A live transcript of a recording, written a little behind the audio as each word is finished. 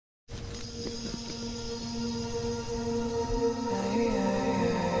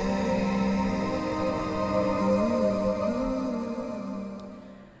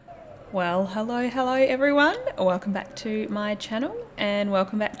Well, hello everyone. Welcome back to my channel and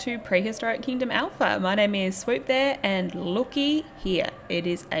welcome back to Prehistoric Kingdom Alpha. My name is Swoop there, and looky here. It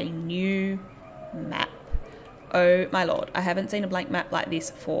is a new map. Oh my lord, I haven't seen a blank map like this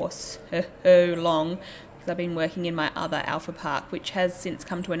for so long because I've been working in my other alpha park, which has since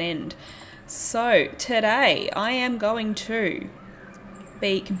come to an end. So today I am going to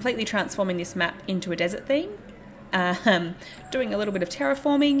be completely transforming this map into a desert theme. Doing a little bit of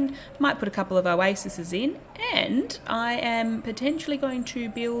terraforming, might put a couple of oases in, and I am potentially going to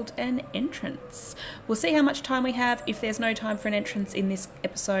build an entrance. We'll see how much time we have. If there's no time for an entrance in this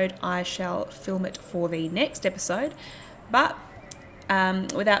episode, I shall film it for the next episode. But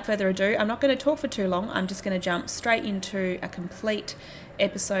without further ado, I'm not going to talk for too long. I'm just going to jump straight into a complete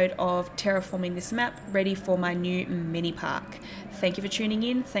episode of terraforming this map, ready for my new mini park. Thank you for tuning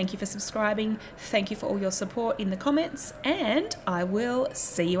in, thank you for subscribing, thank you for all your support in the comments, and I will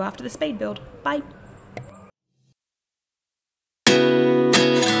see you after the speed build. Bye!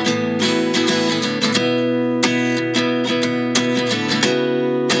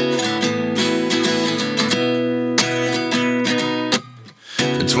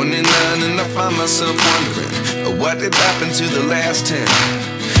 At 29 and I find myself wondering what did happen to the last 10.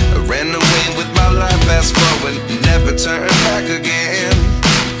 I ran away with my life, fast forward, never turn back again.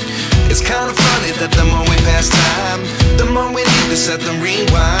 It's kind of funny that the more we pass time, the more we need to set the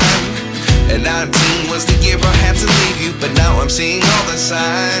rewind. And 19 was the year I had to leave you, but now I'm seeing all the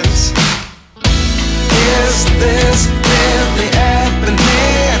signs. Is this really happening?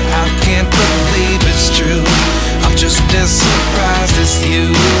 I can't believe it's true. I'm just as surprised as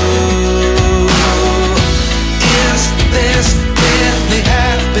you. Is this really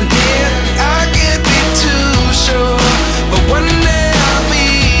happening? I can't be too sure, but one day I'll be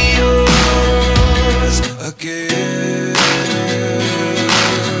yours again.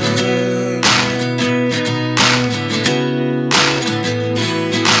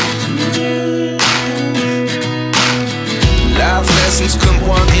 Life lessons come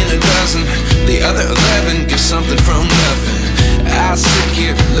one in a dozen, the other 11 give something from nothing. I sit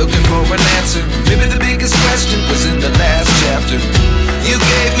here looking for an answer. Maybe the biggest question was in the last chapter. You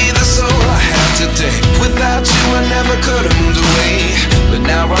gave me the soul I have today. Without you I never could have moved away. But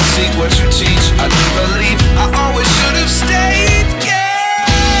now I see what you teach. I do believe I always should have stayed.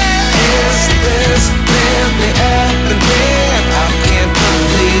 Yeah. Is this really happening? I can't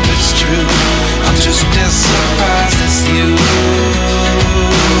believe it's true. I'm just as surprised as you.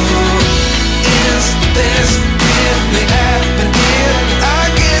 Is this really happening? I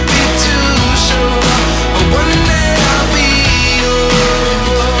can't be too sure, but one day I'll be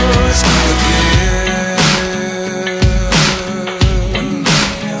yours again. One day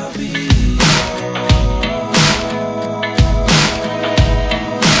I'll be yours.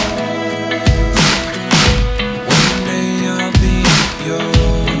 One day I'll be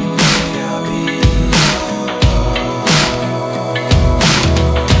yours. I'll be yours.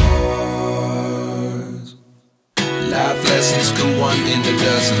 Life lessons come one in a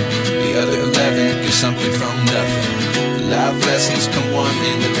dozen, the other 11 give something from nothing. Life lessons come one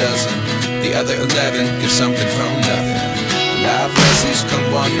in a dozen, the other 11 give something from nothing. Life lessons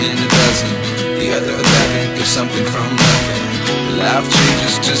come one in a dozen, the other 11 give something from nothing. Life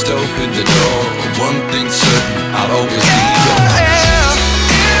changes just open the door. One thing's certain, I'll always be yours.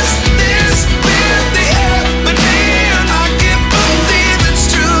 Is this really happening? I can't believe it's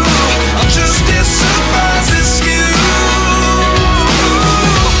true. I'm just as surprised as you.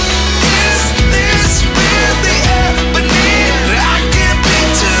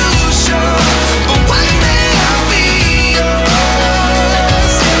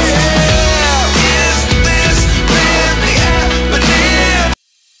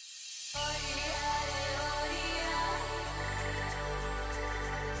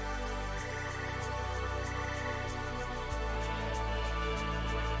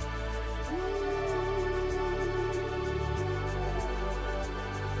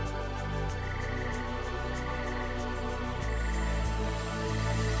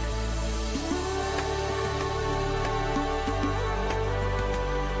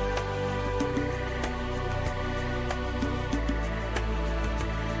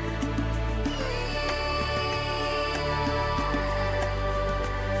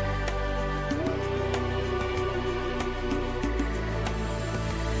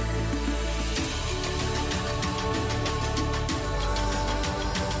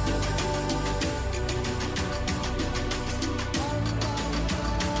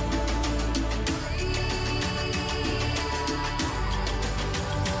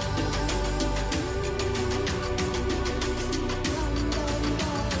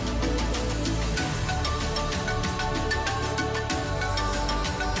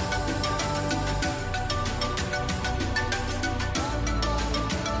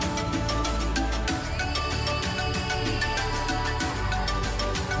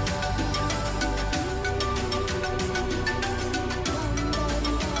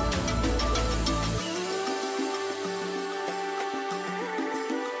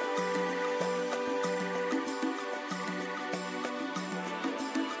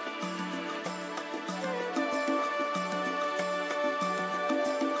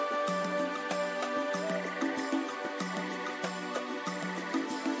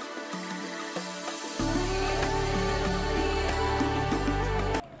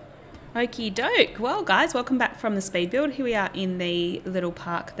 Okie doke. Well, guys, welcome back from the speed build. Here we are in the little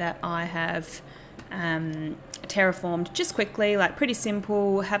park that I have terraformed just quickly, like pretty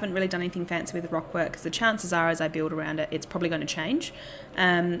simple. Haven't really done anything fancy with rock work because the chances are as I build around it, it's probably going to change.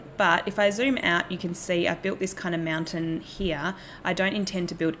 But if I zoom out, you can see I've built this kind of mountain here. I don't intend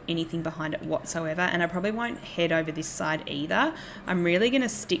to build anything behind it whatsoever, and I probably won't head over this side either. I'm really going to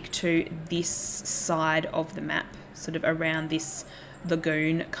stick to this side of the map, sort of around this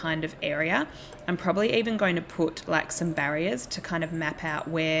lagoon kind of area. I'm probably even going to put like some barriers to kind of map out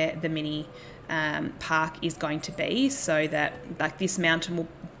where the mini park is going to be, so that like this mountain will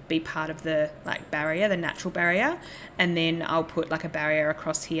be part of the like barrier, the natural barrier, and then I'll put like a barrier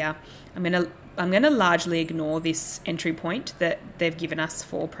across here. I'm gonna largely ignore this entry point that they've given us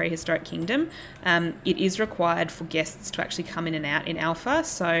for Prehistoric Kingdom. It is required for guests to actually come in and out in alpha,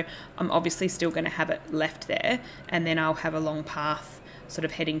 so I'm obviously still going to have it left there, and then I'll have a long path sort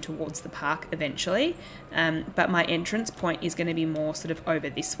of heading towards the park eventually. But my entrance point is going to be more sort of over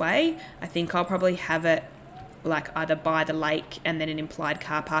this way. I think I'll probably have it like either by the lake and then an implied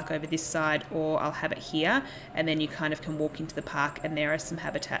car park over this side, or I'll have it here and then you kind of can walk into the park and there are some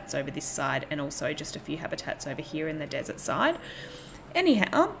habitats over this side and also just a few habitats over here in the desert side.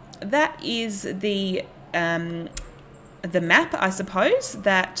 Anyhow, that is the map, I suppose,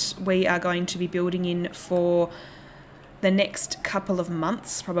 that we are going to be building in for the next couple of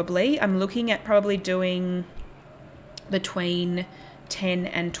months probably. I'm looking at probably doing between 10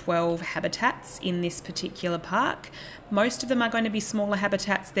 and 12 habitats in this particular park. Most of them are going to be smaller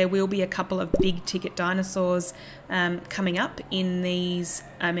habitats. There will be a couple of big ticket dinosaurs coming up in these,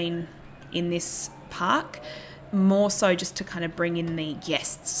 in this park, more so just to kind of bring in the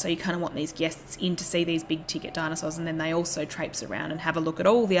guests. So you kind of want these guests in to see these big ticket dinosaurs, and then they also traipse around and have a look at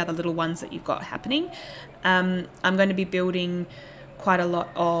all the other little ones that you've got happening. I'm going to be building quite a lot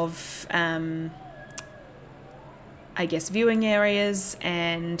of I guess viewing areas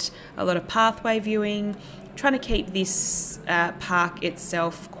and a lot of pathway viewing, trying to keep this park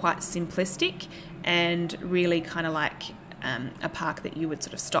itself quite simplistic and really kind of like a park that you would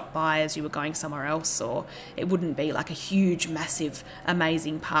sort of stop by as you were going somewhere else, or it wouldn't be like a huge, massive,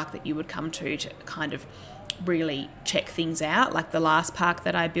 amazing park that you would come to kind of really check things out like the last park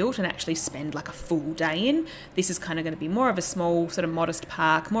that I built and actually spend like a full day in. This is kind of going to be more of a small sort of modest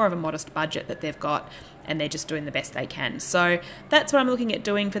park, more of a modest budget that they've got, and they're just doing the best they can. So that's what I'm looking at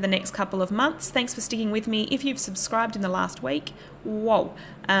doing for the next couple of months. Thanks for sticking with me. If you've subscribed in the last week, whoa,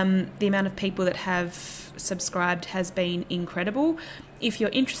 the amount of people that have subscribed has been incredible. If you're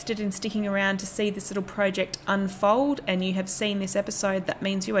interested in sticking around to see this little project unfold and you have seen this episode, that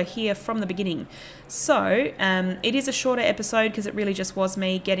means you are here from the beginning. So it is a shorter episode because it really just was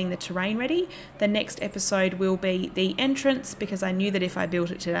me getting the terrain ready. The next episode will be the entrance, because I knew that if I built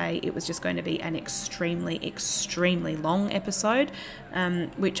it today, it was just going to be an extremely, extremely long episode,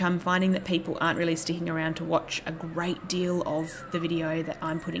 which I'm finding that people aren't really sticking around to watch a great deal of the video that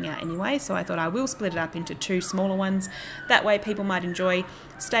I'm putting out anyway. So I thought I will split it up into two smaller ones. That way people might enjoy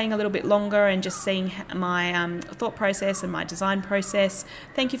staying a little bit longer and just seeing my thought process and my design process.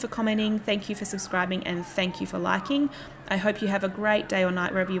 Thank you for commenting, thank you for subscribing, and thank you for liking. I hope you have a great day or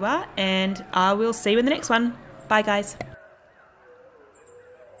night wherever you are, and I will see you in the next one. Bye guys.